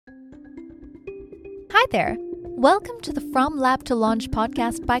Hi there. Welcome to the From Lab to Launch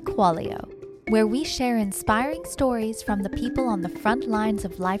podcast by Qualio, where we share inspiring stories from the people on the front lines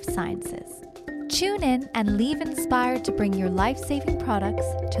of life sciences. Tune in and leave inspired to bring your life-saving products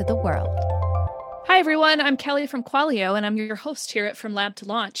to the world. Hi, everyone. I'm Kelly from Qualio, and I'm your host here at From Lab to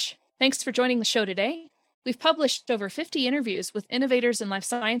Launch. Thanks for joining the show today. We've published over 50 interviews with innovators in life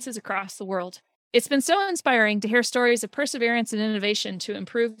sciences across the world. It's been so inspiring to hear stories of perseverance and innovation to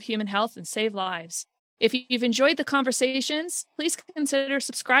improve human health and save lives. If you've enjoyed the conversations, please consider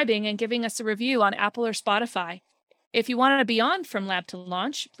subscribing and giving us a review on Apple or Spotify. If you want to be on From Lab to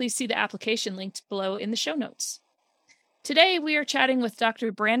Launch, please see the application linked below in the show notes. Today, we are chatting with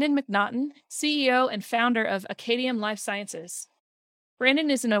Dr. Brandon McNaughton, CEO and founder of Acadium Life Sciences.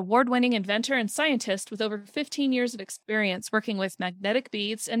 Brandon is an award-winning inventor and scientist with over 15 years of experience working with magnetic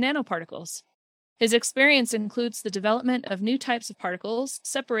beads and nanoparticles. His experience includes the development of new types of particles,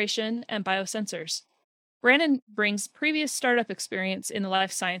 separation, and biosensors. Brandon brings previous startup experience in the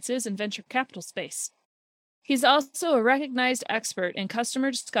life sciences and venture capital space. He's also a recognized expert in customer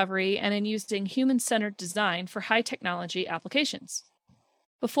discovery and in using human-centered design for high-technology applications.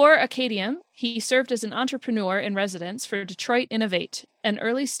 Before Acadium, he served as an entrepreneur in residence for Detroit Innovate, an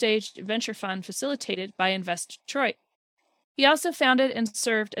early-stage venture fund facilitated by Invest Detroit. He also founded and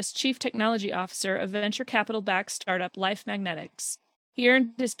served as Chief Technology Officer of venture capital-backed startup Life Magnetics. He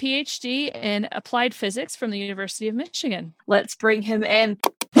earned his PhD in applied physics from the University of Michigan. Let's bring him in.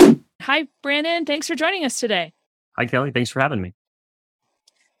 Hi, Brandon. Thanks for joining us today. Hi, Kelly. Thanks for having me.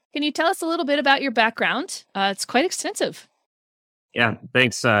 Can you tell us a little bit about your background? It's quite extensive. Yeah,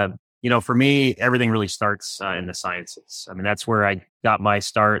 thanks. For me, everything really starts in the sciences. I mean, that's where I got my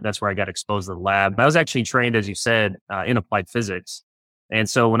start. That's where I got exposed to the lab. I was actually trained, as you said, in applied physics. And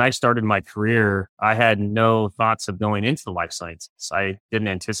so when I started my career, I had no thoughts of going into the life sciences. I didn't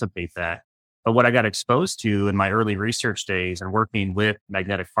anticipate that. But what I got exposed to in my early research days and working with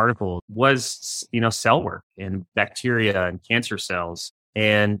magnetic particles was, cell work and bacteria and cancer cells.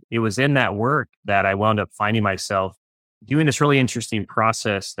 And it was in that work that I wound up finding myself doing this really interesting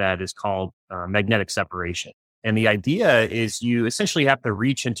process that is called magnetic separation. And the idea is you essentially have to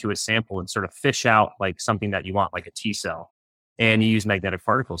reach into a sample and sort of fish out like something that you want, like a T cell. And you use magnetic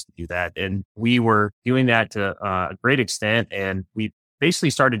particles to do that. And we were doing that to a great extent. And we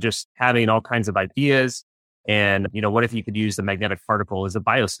basically started just having all kinds of ideas. And, what if you could use the magnetic particle as a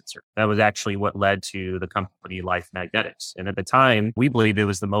biosensor? That was actually what led to the company Life Magnetics. And at the time, we believed it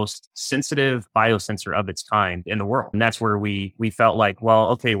was the most sensitive biosensor of its kind in the world. And that's where we felt like, well,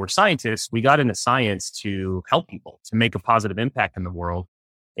 okay, we're scientists. We got into science to help people, to make a positive impact in the world.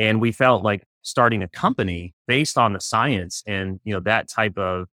 And we felt like starting a company based on the science and, that type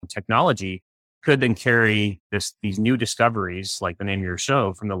of technology could then carry these new discoveries, like the name of your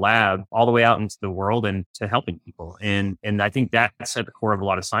show, from the lab all the way out into the world and to helping people. And I think that's at the core of a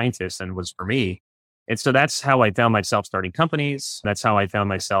lot of scientists and was for me. And so that's how I found myself starting companies. That's how I found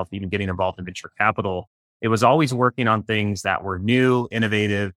myself even getting involved in venture capital. It was always working on things that were new,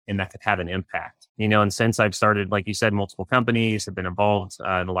 innovative, and that could have an impact. And since I've started, like you said, multiple companies, have been involved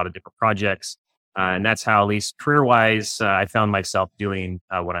in a lot of different projects. And that's how, at least career-wise, I found myself doing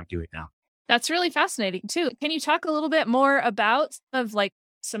what I'm doing now. That's really fascinating too. Can you talk a little bit more about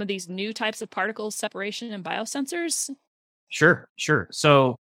some of these new types of particles, separation and biosensors? Sure.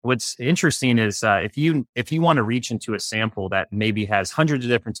 So what's interesting is if you want to reach into a sample that maybe has hundreds of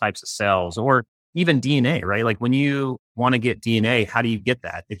different types of cells or even DNA, right? Like when you want to get DNA, how do you get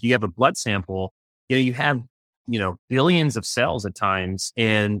that? If you have a blood sample, you have, billions of cells at times,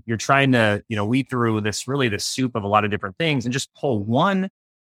 and you're trying to, weed through this soup of a lot of different things and just pull one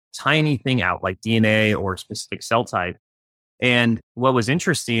tiny thing out like DNA or a specific cell type. And what was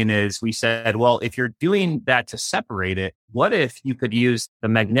interesting is we said, well, if you're doing that to separate it, what if you could use the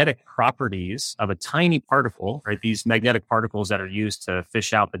magnetic properties of a tiny particle, right? These magnetic particles that are used to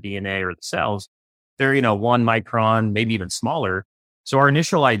fish out the DNA or the cells, they're, 1 micron, maybe even smaller. So our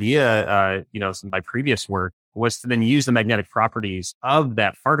initial idea, my previous work was to then use the magnetic properties of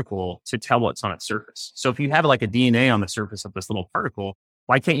that particle to tell what's on its surface. So if you have like a DNA on the surface of this little particle,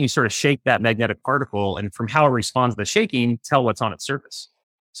 why can't you sort of shake that magnetic particle and from how it responds to the shaking, tell what's on its surface?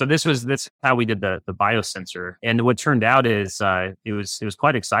 So that's how we did the biosensor. And what turned out is it was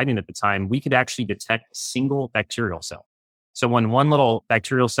quite exciting at the time. We could actually detect a single bacterial cell. So when one little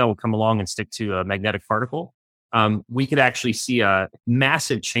bacterial cell would come along and stick to a magnetic particle, we could actually see a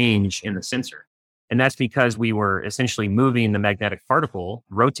massive change in the sensor. And that's because we were essentially moving the magnetic particle,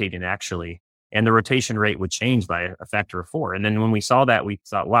 rotating actually, and the rotation rate would change by a factor of 4. And then when we saw that, we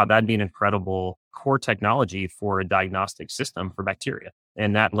thought, wow, that'd be an incredible core technology for a diagnostic system for bacteria.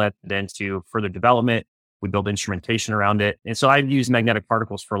 And that led then to further development. We built instrumentation around it. And so I've used magnetic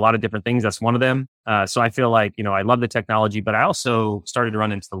particles for a lot of different things. That's one of them. So I feel like, I love the technology, but I also started to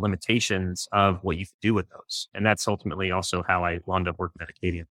run into the limitations of what you can do with those. And that's ultimately also how I wound up working at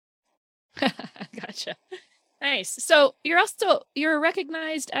Acadium. Gotcha. Nice. So you're a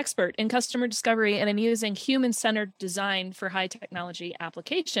recognized expert in customer discovery and in using human-centered design for high technology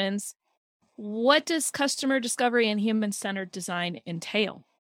applications. What does customer discovery and human-centered design entail?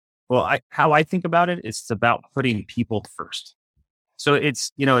 Well, how I think about it, it's about putting people first. So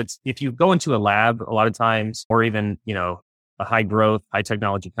it's if you go into a lab a lot of times, or even, a high growth, high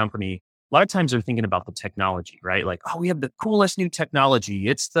technology company, a lot of times they're thinking about the technology, right? Like, oh, we have the coolest new technology.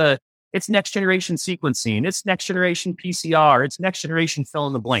 It's next generation sequencing. It's next generation PCR. It's next generation fill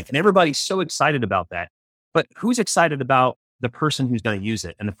in the blank. And everybody's so excited about that. But who's excited about the person who's going to use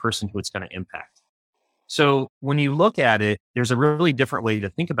it and the person who it's going to impact? So when you look at it, there's a really different way to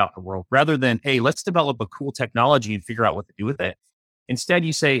think about the world rather than, hey, let's develop a cool technology and figure out what to do with it. Instead,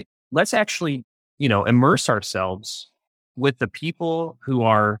 you say, let's actually, immerse ourselves with the people who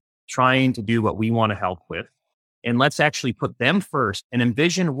are trying to do what we want to help with. And let's actually put them first and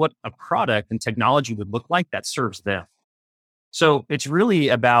envision what a product and technology would look like that serves them. So it's really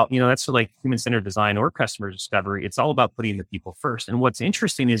about, that's like human-centered design or customer discovery. It's all about putting the people first. And what's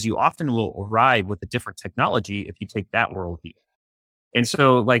interesting is you often will arrive with a different technology if you take that worldview. And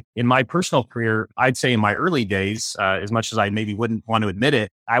so like in my personal career, I'd say in my early days, as much as I maybe wouldn't want to admit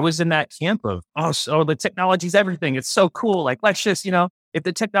it, I was in that camp of, so the technology's everything. It's so cool. Like, let's just, if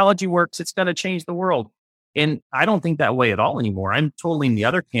the technology works, it's going to change the world. And I don't think that way at all anymore. I'm totally in the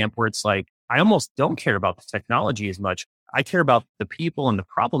other camp where it's like, I almost don't care about the technology as much. I care about the people and the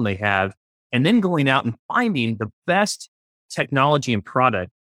problem they have, and then going out and finding the best technology and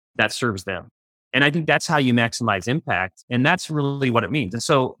product that serves them. And I think that's how you maximize impact. And that's really what it means. And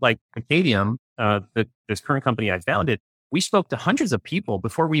so like Acadium, this current company I founded, we spoke to hundreds of people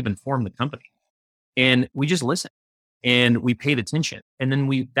before we even formed the company. And we just listened and we paid attention. And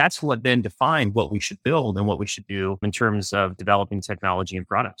then that's what then defined what we should build and what we should do in terms of developing technology and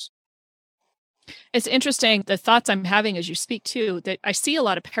products. It's interesting, the thoughts I'm having as you speak too, that I see a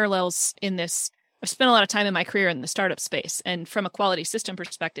lot of parallels in this. I've spent a lot of time in my career in the startup space, and from a quality system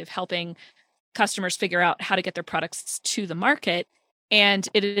perspective, helping customers figure out how to get their products to the market. And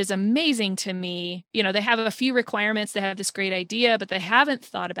it is amazing to me, they have a few requirements, they have this great idea, but they haven't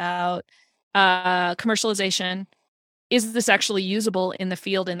thought about commercialization. Is this actually usable in the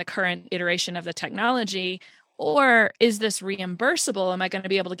field in the current iteration of the technology? Or is this reimbursable? Am I going to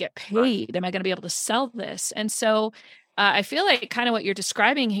be able to get paid? Am I going to be able to sell this? And so I feel like kind of what you're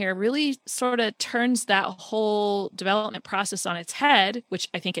describing here really sort of turns that whole development process on its head, which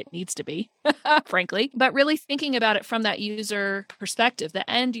I think it needs to be, frankly, but really thinking about it from that user perspective, the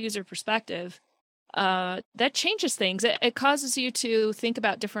end user perspective, that changes things. It causes you to think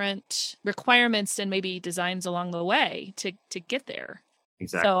about different requirements and maybe designs along the way to get there.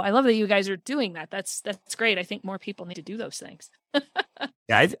 Exactly. So I love that you guys are doing that. That's great. I think more people need to do those things.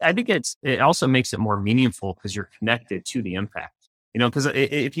 Yeah, I think it also makes it more meaningful because you're connected to the impact. Because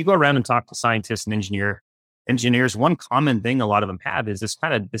if you go around and talk to scientists and engineers, one common thing a lot of them have is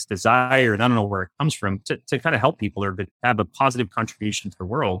this desire, and I don't know where it comes from, to kind of help people or to have a positive contribution to the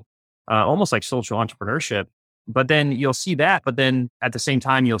world, almost like social entrepreneurship. But then you'll see that, but then at the same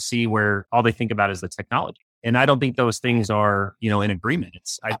time, you'll see where all they think about is the technology. And I don't think those things are, in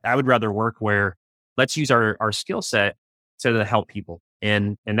agreement. I would rather work where let's use our skill set to help people.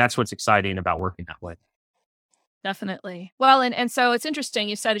 And that's what's exciting about working that way. Definitely. Well, and so it's interesting.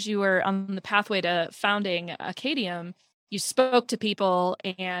 You said as you were on the pathway to founding Acadium, you spoke to people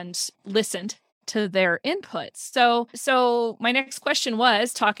and listened to their inputs. So my next question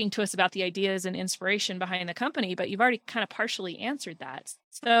was talking to us about the ideas and inspiration behind the company, but you've already kind of partially answered that.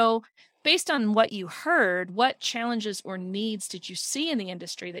 So based on what you heard, what challenges or needs did you see in the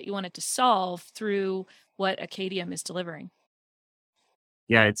industry that you wanted to solve through what Acadium is delivering?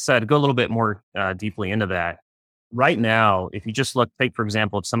 Yeah, it's to go a little bit more deeply into that. Right now, if you just take, for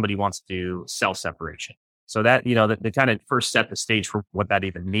example, if somebody wants to do cell separation. So that, the kind of first set the stage for what that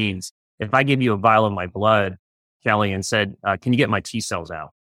even means. If I give you a vial of my blood, Kelly, and said, can you get my T cells out?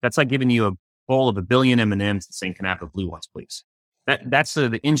 That's like giving you a bowl of 1 billion M&Ms and saying, can I have the blue ones, please? That's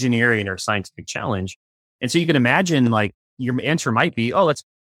the engineering or scientific challenge. And so you can imagine like your answer might be, let's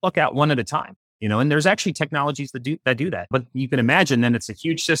pluck out one at a time, and there's actually technologies that do that. But you can imagine then it's a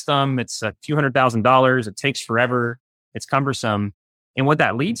huge system. It's a few $100,000. It takes forever. It's cumbersome. And what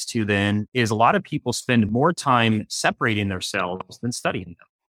that leads to then is a lot of people spend more time separating their cells than studying them.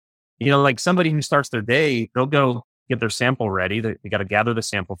 Like somebody who starts their day, they'll go get their sample ready. They got to gather the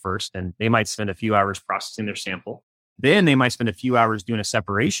sample first, and they might spend a few hours processing their sample. Then they might spend a few hours doing a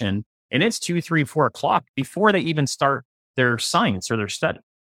separation, and it's 2, 3, 4 o'clock before they even start their science or their study.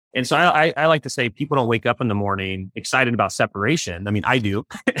 And so I like to say people don't wake up in the morning excited about separation. I mean, I do.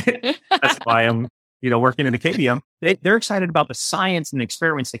 That's why I'm, working in Acadium. They're excited about the science and the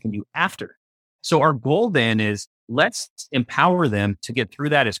experiments they can do after. So our goal then is let's empower them to get through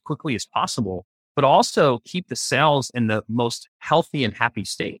that as quickly as possible, but also keep the cells in the most healthy and happy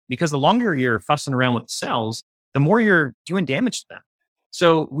state. Because the longer you're fussing around with the cells, the more you're doing damage to them.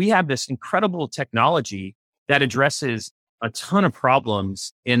 So we have this incredible technology that addresses a ton of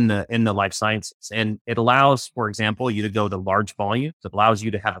problems in the life sciences. And it allows, for example, you to go to large volumes. It allows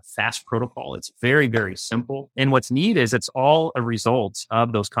you to have a fast protocol. It's very, very simple. And what's neat is it's all a result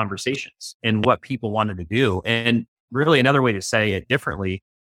of those conversations and what people wanted to do. And really another way to say it differently,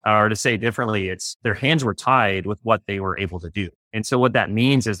 it's their hands were tied with what they were able to do. And so what that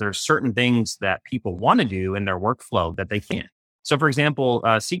means is there's certain things that people want to do in their workflow that they can't. So for example,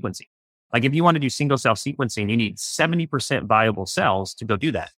 sequencing. Like if you want to do single cell sequencing, you need 70% viable cells to go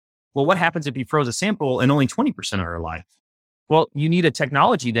do that. Well, what happens if you froze a sample and only 20% are alive? Well, you need a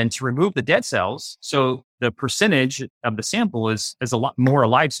technology then to remove the dead cells. So the percentage of the sample is a lot more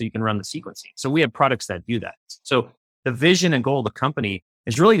alive so you can run the sequencing. So we have products that do that. So the vision and goal of the company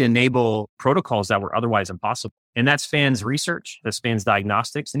is really to enable protocols that were otherwise impossible. And that spans research, that spans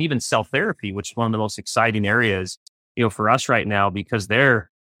diagnostics, and even cell therapy, which is one of the most exciting areas, for us right now, because there's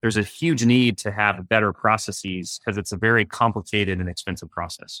a huge need to have better processes because it's a very complicated and expensive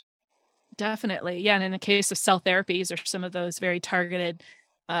process. Definitely. Yeah. And in the case of cell therapies or some of those very targeted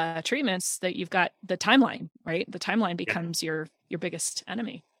treatments that you've got the timeline, right? The timeline becomes your biggest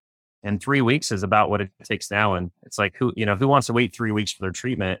enemy. And 3 weeks is about what it takes now. And it's like, who wants to wait 3 weeks for their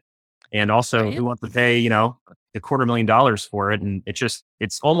treatment? And also who wants to pay, $250,000 for it? And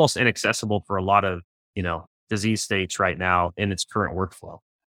it's almost inaccessible for a lot of, disease states right now in its current workflow.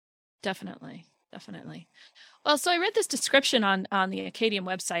 Definitely. Well, so I read this description on the Acadium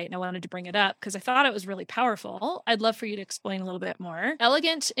website, and I wanted to bring it up because I thought it was really powerful. I'd love for you to explain a little bit more.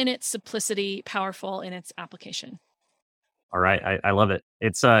 Elegant in its simplicity, powerful in its application. All right. I love it.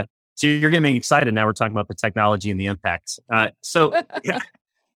 It's so you're getting me excited. Now we're talking about the technology and the impacts. So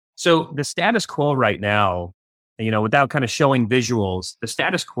the status quo right now, without kind of showing visuals, the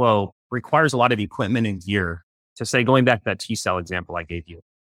status quo requires a lot of equipment and gear to say, going back to that T-cell example I gave you.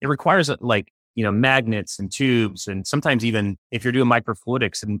 It requires magnets and tubes, and sometimes even if you're doing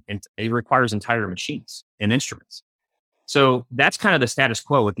microfluidics, and it requires entire machines and instruments. So that's kind of the status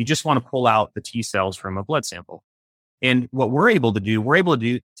quo if you just want to pull out the T cells from a blood sample. And what we're able to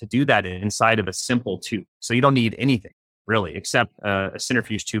do that inside of a simple tube. So you don't need anything really except a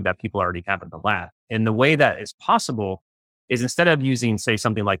centrifuge tube that people already have in the lab. And the way that is possible is instead of using, say,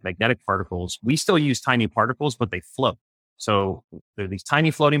 something like magnetic particles, we still use tiny particles, but they float. So they're these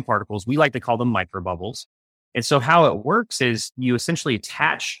tiny floating particles. We like to call them microbubbles. And so how it works is you essentially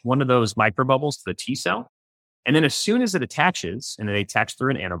attach one of those microbubbles to the T cell. And then as soon as it attaches, and they attach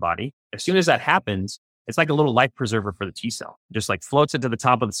through an antibody, as soon as that happens, it's like a little life preserver for the T cell. It just like floats it to the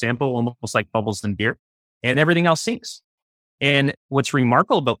top of the sample, almost like bubbles in beer, and everything else sinks. And what's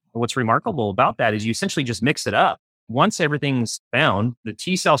remarkable about that is you essentially just mix it up. Once everything's bound, the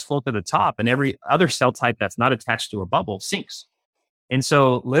T cells float to the top, and every other cell type that's not attached to a bubble sinks. And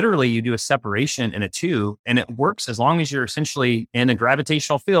so literally you do a separation in a tube, and it works as long as you're essentially in a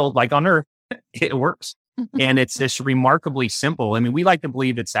gravitational field, like on Earth, it works. And it's just remarkably simple. I mean, we like to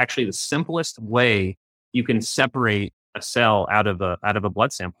believe it's actually the simplest way you can separate a cell out of a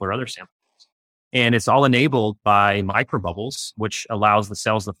blood sample or other samples. And it's all enabled by microbubbles, which allows the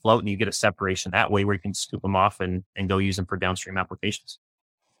cells to float, and you get a separation that way where you can scoop them off and go use them for downstream applications.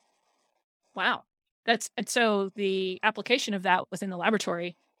 Wow. And so the application of that within the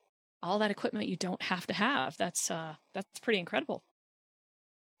laboratory, all that equipment you don't have to have. That's pretty incredible.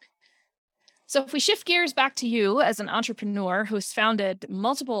 So if we shift gears back to you as an entrepreneur who's founded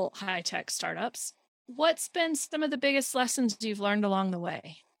multiple high-tech startups, what's been some of the biggest lessons you've learned along the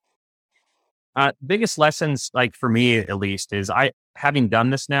way? Biggest lessons, like for me at least, is having done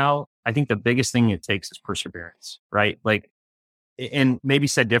this now, I think the biggest thing it takes is perseverance, right? Like, and maybe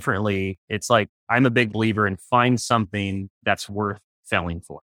said differently, it's like, I'm a big believer in find something that's worth failing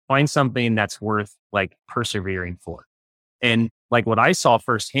for. Find something that's worth like persevering for. And like what I saw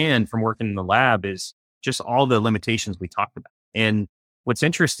firsthand from working in the lab is just all the limitations we talked about. And what's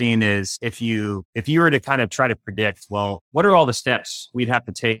interesting is if you were to kind of try to predict, well, what are all the steps we'd have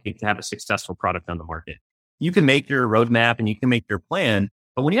to take to have a successful product on the market? You can make your roadmap and you can make your plan,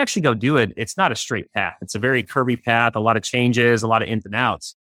 But when you actually go do it, it's not a straight path. It's a very curvy path, a lot of changes, a lot of ins and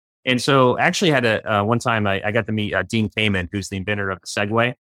outs. And so actually had one time I got to meet Dean Kamen, who's the inventor of the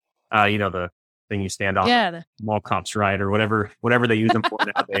Segway. The thing you stand on, mall cops ride or whatever they use them for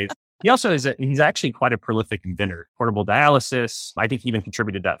nowadays. He also he's actually quite a prolific inventor. Portable dialysis. I think he even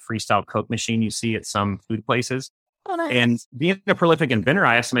contributed that freestyle Coke machine you see at some food places. Oh, nice. And being a prolific inventor,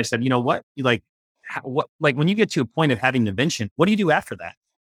 I asked him, I said, what, when you get to a point of having an invention, what do you do after that?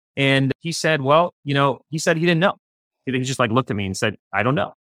 And he said, he didn't know. He just looked at me and said, I don't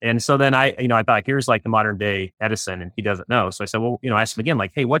know. And so then I thought, here's the modern day Edison and he doesn't know. So I said, I asked him again,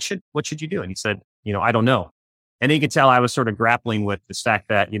 hey, what should you do? And he said, I don't know. And he could tell I was sort of grappling with this fact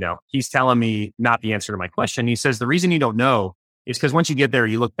that, he's telling me not the answer to my question. He says, the reason you don't know is because once you get there,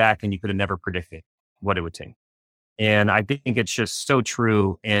 you look back and you could have never predicted what it would take. And I think it's just so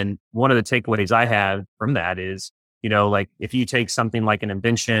true. And one of the takeaways I have from that is, if you take something like an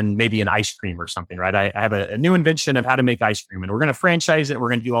invention, maybe an ice cream or something, right? I have a new invention of how to make ice cream and we're going to franchise it. We're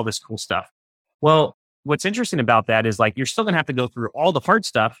going to do all this cool stuff. Well, what's interesting about that is you're still going to have to go through all the hard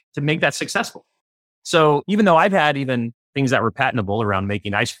stuff to make that successful. So even though I've had even things that were patentable around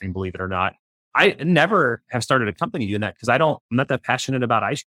making ice cream, believe it or not, I never have started a company doing that because I'm not that passionate about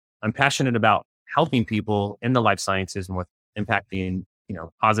ice cream. I'm passionate about helping people in the life sciences and with impacting,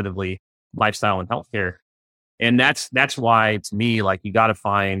 positively lifestyle and healthcare. And that's why to me, you got to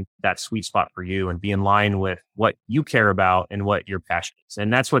find that sweet spot for you and be in line with what you care about and what your passion is.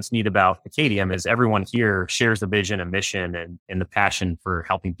 And that's what's neat about Acadium is everyone here shares the vision and mission and the passion for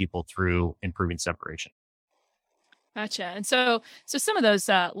helping people through improving separation. Gotcha. And so some of those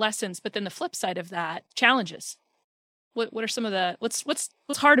lessons, but then the flip side of that, challenges. What are some of the what's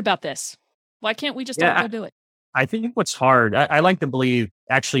hard about this? Why can't we just all go do it? I think what's hard, I like to believe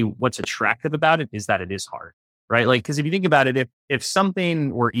actually what's attractive about it is that it is hard. Right? Because if you think about it, if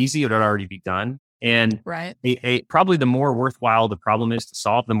something were easy, it would already be done. And right. Probably the more worthwhile the problem is to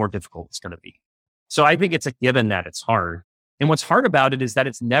solve, the more difficult it's going to be. So I think it's a given that it's hard. And what's hard about it is that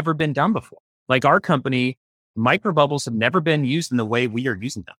it's never been done before. Our company, microbubbles have never been used in the way we are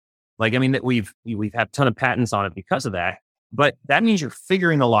using them. That we've had a ton of patents on it because of that. But that means you're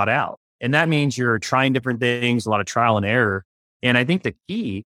figuring a lot out. And that means you're trying different things, a lot of trial and error. And I think the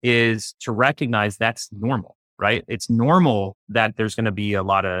key is to recognize that's normal. Right? It's normal that there's going to be a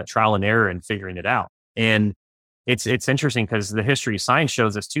lot of trial and error in figuring it out. And it's interesting because the history of science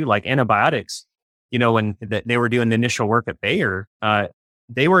shows us too, antibiotics, when they were doing the initial work at Bayer,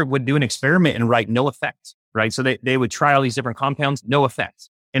 they would do an experiment and write no effect, right? So they would try all these different compounds, no effect.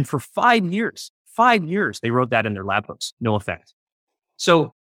 And for 5 years, they wrote that in their lab books, no effect.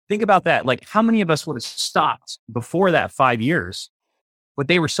 So think about that. How many of us would have stopped before that 5 years? But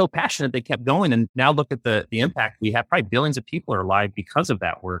they were so passionate, they kept going. And now look at the impact we have. Probably billions of people are alive because of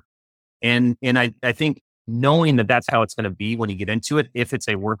that work. And I think knowing that that's how it's going to be when you get into it, if it's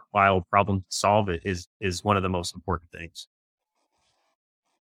a worthwhile problem to solve, it is one of the most important things.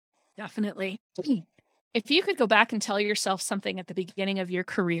 Definitely. If you could go back and tell yourself something at the beginning of your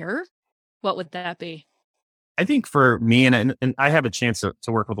career, what would that be? I think for me, and I have a chance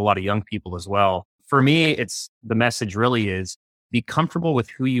to work with a lot of young people as well. For me, it's the message really is, be comfortable with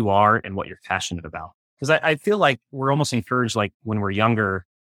who you are and what you're passionate about. Because I feel like we're almost encouraged, when we're younger,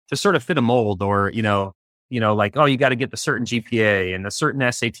 to sort of fit a mold or, you got to get the certain GPA and the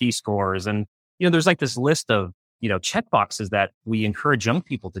certain SAT scores. And, there's this list of, check boxes that we encourage young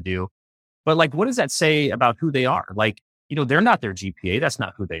people to do. But what does that say about who they are? They're not their GPA. That's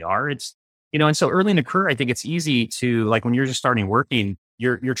not who they are. It's, and so early in the career, I think it's easy to when you're just starting working,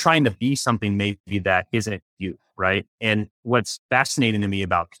 you're trying to be something maybe that isn't you, right? And what's fascinating to me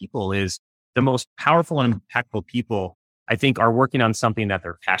about people is the most powerful and impactful people, I think, are working on something that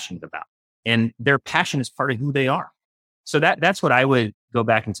they're passionate about. And their passion is part of who they are. So that's what I would go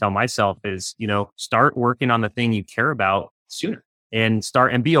back and tell myself is, start working on the thing you care about sooner and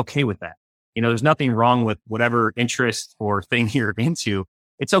be okay with that. There's nothing wrong with whatever interest or thing you're into.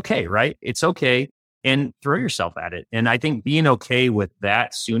 It's okay, right? It's okay. And throw yourself at it. And I think being okay with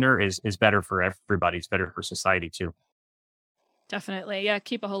that sooner is better for everybody. It's better for society too. Definitely. Yeah.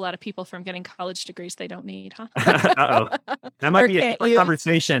 Keep a whole lot of people from getting college degrees they don't need, huh? Uh-oh. That might be a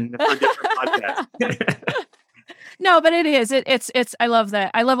conversation for a different podcast. No, but it is. It's, I love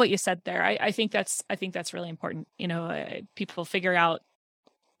that. I love what you said there. I think that's really important. People figure out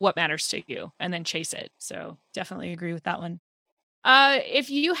what matters to you and then chase it. So definitely agree with that one. If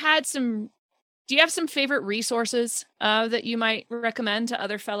you had do you have some favorite resources that you might recommend to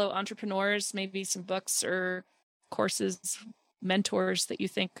other fellow entrepreneurs? Maybe some books or courses, mentors that you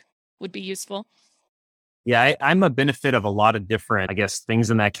think would be useful? Yeah, I'm a benefit of a lot of different, I guess,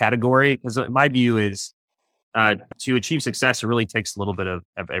 things in that category. Because my view is to achieve success, it really takes a little bit of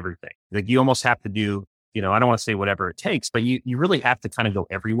everything. Like you almost have to do, I don't want to say whatever it takes, but you really have to kind of go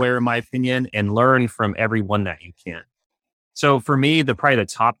everywhere, in my opinion, and learn from everyone that you can. So for me, one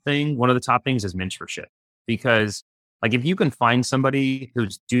of the top things is mentorship. Because like if you can find somebody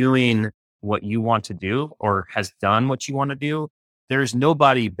who's doing what you want to do or has done what you want to do, there's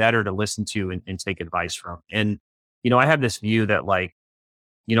nobody better to listen to and take advice from. And, I have this view that like,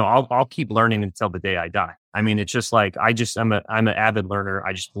 I'll keep learning until the day I die. I mean, it's just like, I'm an avid learner.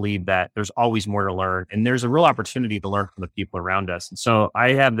 I just believe that there's always more to learn, and there's a real opportunity to learn from the people around us. And so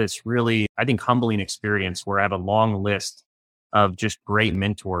I have this really, I think, humbling experience where I have a long list of just great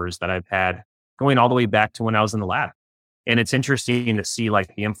mentors that I've had going all the way back to when I was in the lab. And it's interesting to see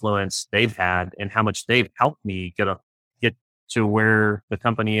like the influence they've had and how much they've helped me get to where the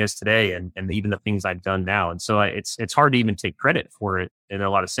company is today and even the things I've done now. And so it's hard to even take credit for it in a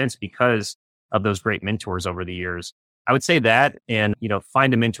lot of sense because of those great mentors over the years. I would say that, and,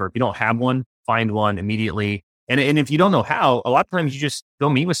 find a mentor. If you don't have one, find one immediately. And if you don't know how, a lot of times you just go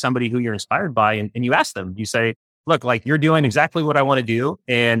meet with somebody who you're inspired by and you ask them, you say, look, like you're doing exactly what I want to do.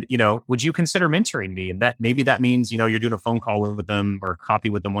 And, would you consider mentoring me? And maybe that means, you're doing a phone call with them or coffee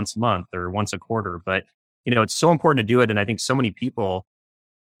with them once a month or once a quarter. But, it's so important to do it. And I think so many people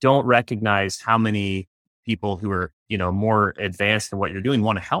don't recognize how many people who are, more advanced in what you're doing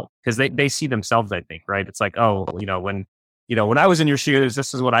want to help because they see themselves, I think, right? It's like, oh, when I was in your shoes,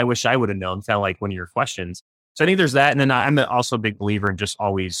 this is what I wish I would have known, kind of like one of your questions. So I think there's that. And then I'm also a big believer in just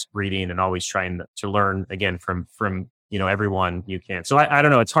always reading and always trying to learn again from everyone you can. So I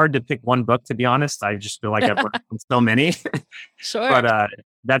don't know. It's hard to pick one book, to be honest. I just feel like I've learned from so many. Sure. But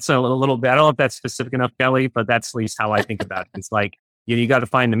that's a little bit, I don't know if that's specific enough, Kelly, but that's at least how I think about it. It's like, you got to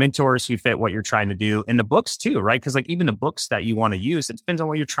find the mentors who fit what you're trying to do, and the books too, right? Because like even the books that you want to use, it depends on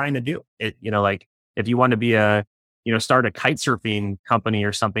what you're trying to do. It, like if you want to be start a kite surfing company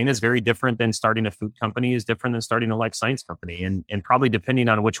or something, is very different than starting a food company, is different than starting a life science company. And probably depending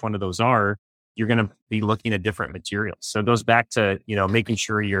on which one of those are, you're going to be looking at different materials. So it goes back to, making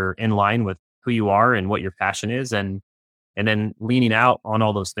sure you're in line with who you are and what your passion is, and then leaning out on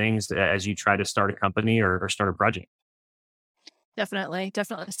all those things as you try to start a company or start a project. Definitely.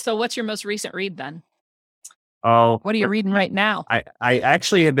 So what's your most recent read then? Oh, what are you reading right now? I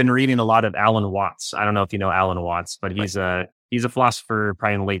actually have been reading a lot of Alan Watts. I don't know if you know Alan Watts, but he's a philosopher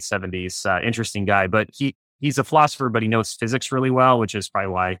probably in the late 70s. Interesting guy, but he's a philosopher, but he knows physics really well, which is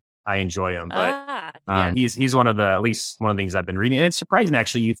probably why I enjoy him. But he's one of at least one of the things I've been reading. And it's surprising,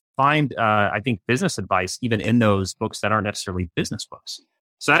 actually, you find, I think, business advice even in those books that aren't necessarily business books.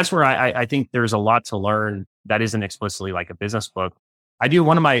 So that's where I think there's a lot to learn that isn't explicitly like a business book.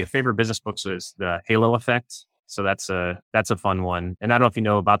 One of my favorite business books is The Halo Effect. So that's a fun one. And I don't know if you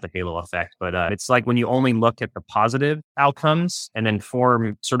know about the halo effect, but it's like when you only look at the positive outcomes and then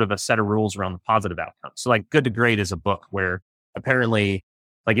form sort of a set of rules around the positive outcomes. So like Good to Great is a book where apparently,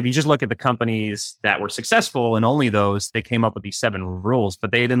 like if you just look at the companies that were successful and only those, they came up with these 7 rules,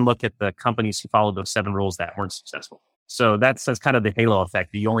 but they didn't look at the companies who followed those 7 rules that weren't successful. So that's kind of the halo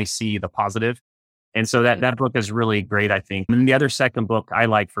effect. You only see the positive. And so that book is really great, I think. And the other second book I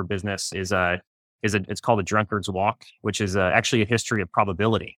like for business is it's called The Drunkard's Walk, which is actually a history of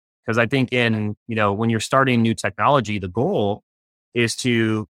probability. Because I think when you're starting new technology, the goal is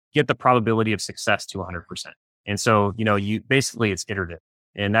to get the probability of success to 100%. And so, it's iterative.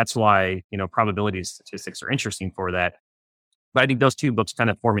 And that's why, probability statistics are interesting for that. But I think those 2 books kind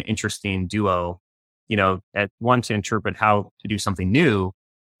of form an interesting duo, at one to interpret how to do something new,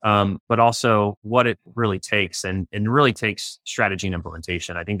 but also what it really takes and really takes strategy and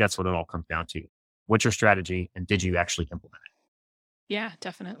implementation. I think that's what it all comes down to. What's your strategy and did you actually implement it? Yeah,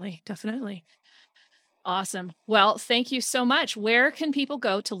 definitely. Awesome. Well, thank you so much. Where can people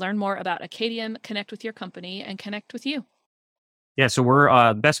go to learn more about Acadium, connect with your company, and connect with you? Yeah, so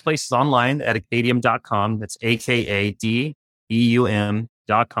we're best places online at acadium.com. That's AKADEUM.com.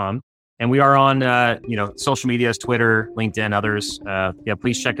 And we are on, social medias, Twitter, LinkedIn, others.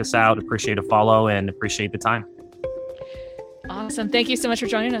 Please check us out. Appreciate a follow and appreciate the time. Awesome. Thank you so much for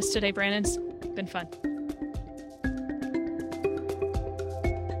joining us today, Brandon. It's been fun.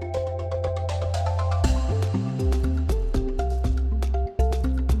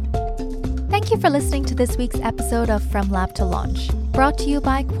 Thank you for listening to this week's episode of From Lab to Launch, brought to you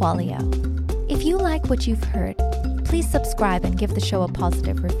by Qualio. If you like what you've heard, please subscribe and give the show a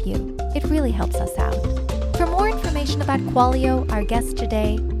positive review. It really helps us out. For more information about Qualio, our guest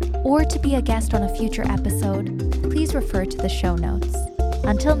today, or to be a guest on a future episode, please refer to the show notes.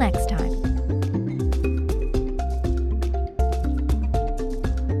 Until next time.